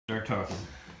Start talking.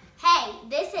 Hey,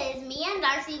 this is me and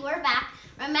Darsey. We're back.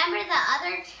 Remember the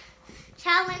other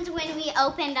challenge when we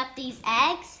opened up these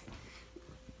eggs?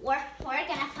 We're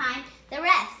gonna find the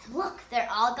rest. Look, they're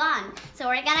all gone. So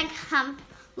we're gonna come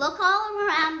look all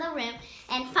around the room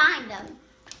and find them.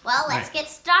 Well, let's get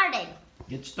started.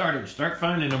 Get started. Start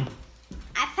finding them.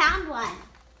 I found one.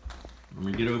 Let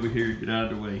me get over here. Get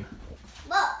out of the way.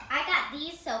 Look, I got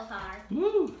these so far.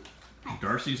 Woo!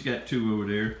 Darsey's got two over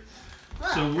there.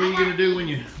 Look, So what are you gonna do when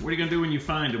you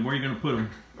find them? Where are you gonna put them?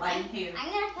 Right here.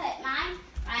 I'm gonna put mine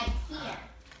right here.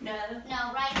 No.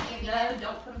 No, right here. No,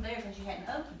 don't put them there because you hadn't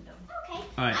opened them. Okay.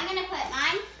 All right. I'm gonna put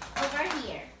mine over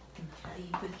here. Okay,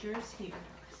 you put yours here.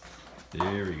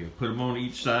 There we go. Put them on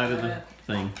each side of the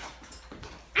thing.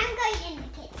 I'm going in the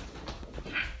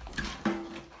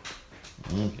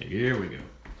kitchen. Okay, here we go.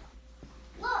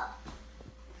 Look,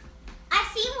 I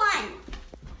see one.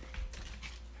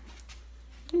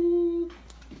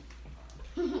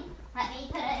 Let me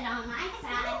put it on my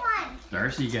side.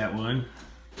 Darsey got one.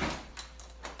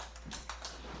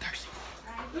 Darsey.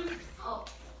 Right. Oh.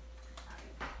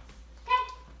 Okay.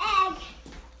 Egg.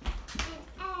 An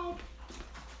egg.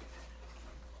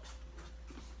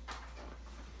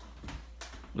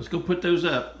 Let's go put those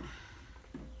up.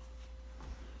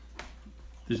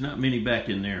 There's not many back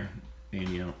in there,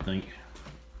 Annie, I don't think.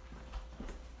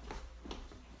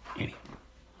 Annie.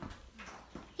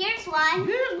 Here's one.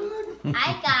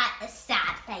 I got a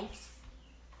sad face.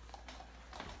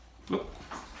 Whoop.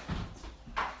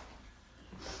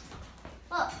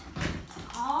 Look.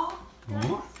 Oh.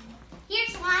 Oh.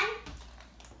 Here's one.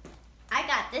 I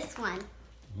got this one.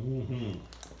 Mm-hmm.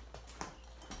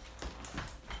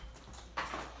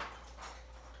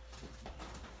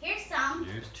 Here's some.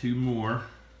 There's two more.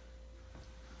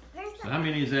 Where's So how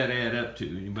many does that add up to?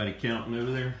 Anybody counting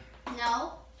over there?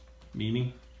 No,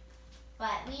 Mimi?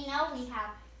 but we know we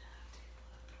have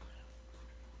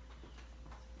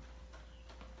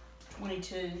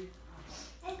 22.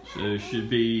 So there should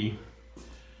be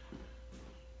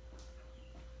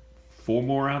 4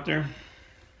 more out there.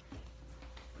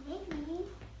 maybe.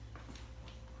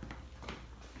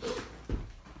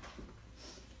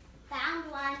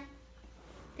 Found one.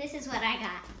 This is what I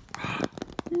got.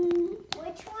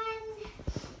 Which one?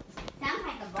 Sounds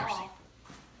like a ball.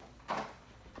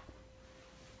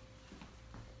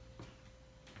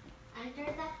 Under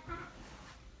the hat?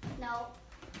 No.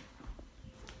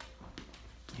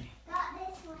 Got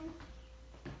this one.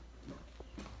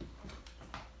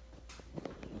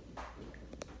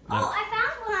 Oh, I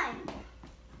found one.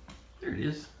 There it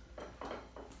is.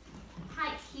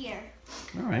 Right here.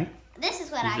 All right. This is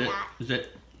what I got. Is that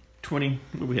 20?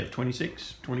 What do we have?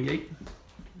 26? 28?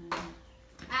 Oh,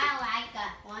 I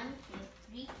got 1, 2,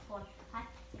 3, 4, 5,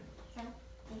 6, 7,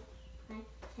 8, 9,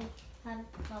 10, 11,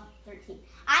 12, 13.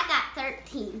 I got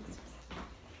 13.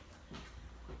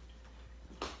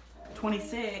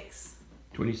 26.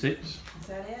 26? Is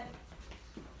that it?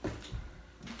 That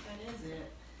is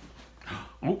it.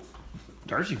 Oh,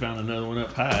 Darsey found another one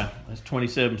up high. That's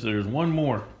 27, so there's one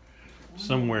more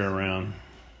somewhere around.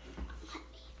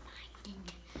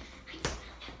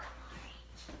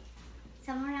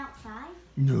 Somewhere outside?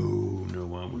 No,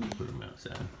 I wouldn't put them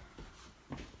outside.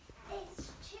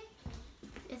 It's tricky.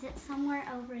 Is it somewhere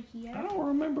over here? I don't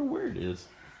remember where it is.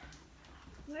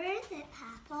 Where is it,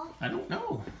 Papa? I don't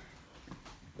know.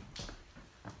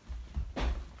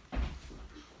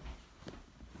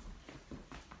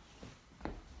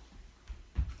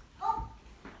 Oh!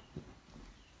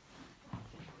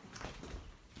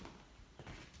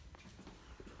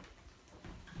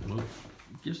 Well,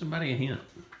 give somebody a hint.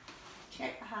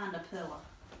 Check behind a pillow.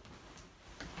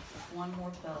 One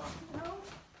more pillow. No.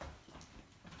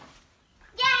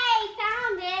 Yay!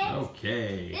 Found it!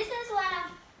 Okay. This is one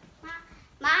of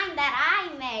mine that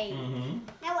I made. Mm-hmm.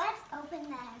 Now let's open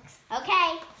the eggs.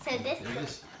 Okay, so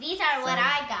these are what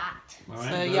I got. All right,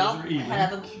 So those y'all are even.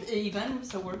 have them even,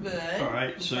 so we're good. All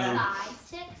right, so 5,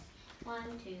 6, 1,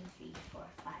 2, 3, 4,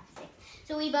 5, 6.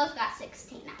 So we both got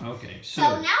 16 now. okay, So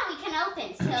so now we can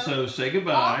open. so say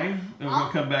goodbye, and we're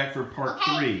gonna come back for part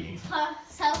Okay. 3.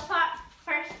 So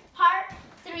for part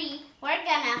 3, we're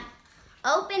gonna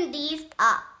open these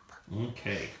up.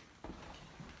 Okay.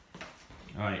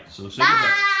 All right, so say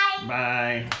Bye.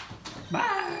 goodbye. Bye.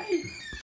 Bye.